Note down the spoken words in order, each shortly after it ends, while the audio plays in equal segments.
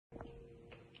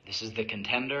This is The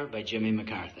Contender by Jimmy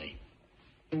McCarthy.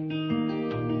 Oh,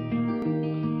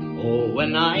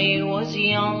 when I was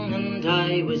young and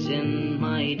I was in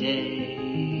my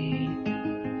day,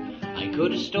 I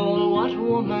could have stole what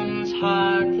woman's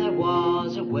heart there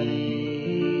was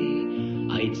away.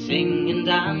 I'd sing and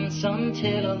dance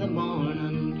until the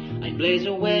morning, I'd blaze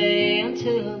away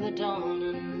until the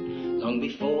dawning, long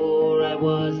before I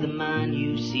was the man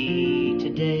you see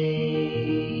today.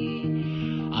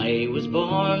 I was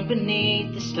born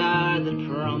beneath the star that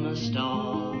promised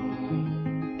all.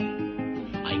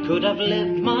 I could have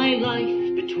lived my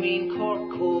life between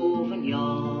Cork, Cove and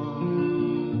Yaw,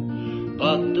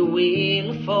 but the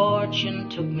wheel of fortune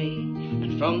took me,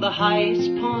 and from the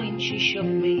highest point she shook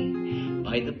me.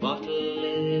 By the bottle,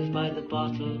 live by the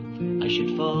bottle, I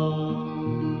should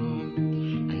fall.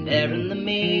 And there in the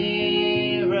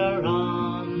mirror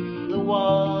on the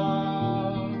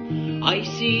wall, I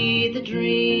see the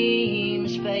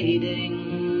dreams fading,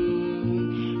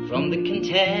 from the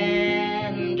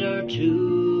Contender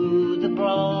to the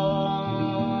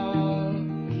brawl.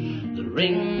 The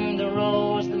ring, the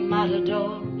rose, the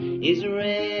matador is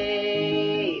raving.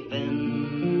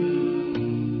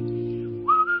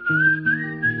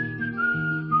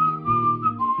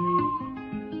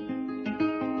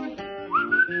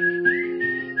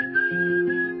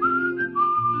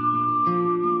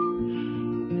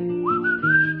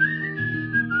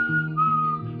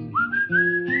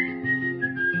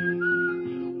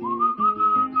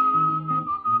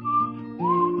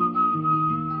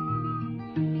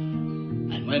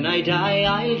 When I die,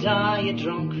 I'll die a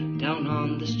drunk down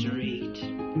on the street.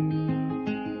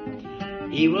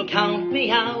 He will count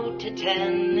me out to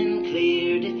 10 in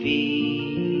clear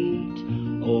defeat.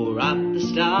 Oh, wrap the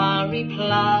starry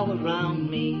plough around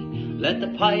me, let the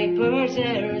piper's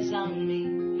air resound me,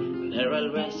 and there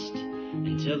I'll rest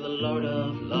until the Lord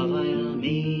of love I'll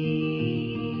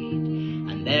meet.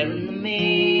 And there in the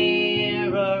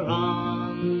mirror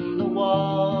on the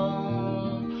wall,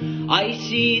 I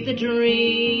see the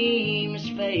dreams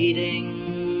fading,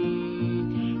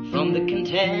 from the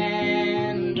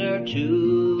Contender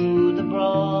to the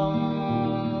brawl.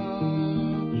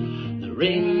 The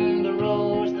ring, the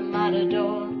rose, the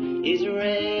matador is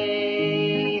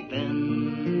raving.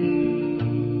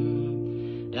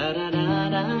 Da da da da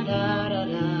da da da da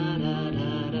da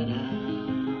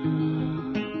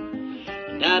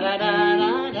da da da da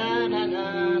da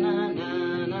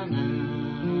da da.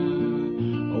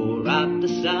 Wrap the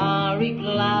starry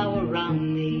plough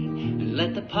around me, and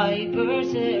let the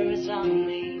piper's air resound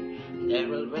me.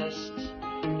 There I'll rest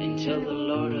until the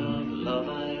Lord of love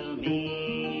I'll meet.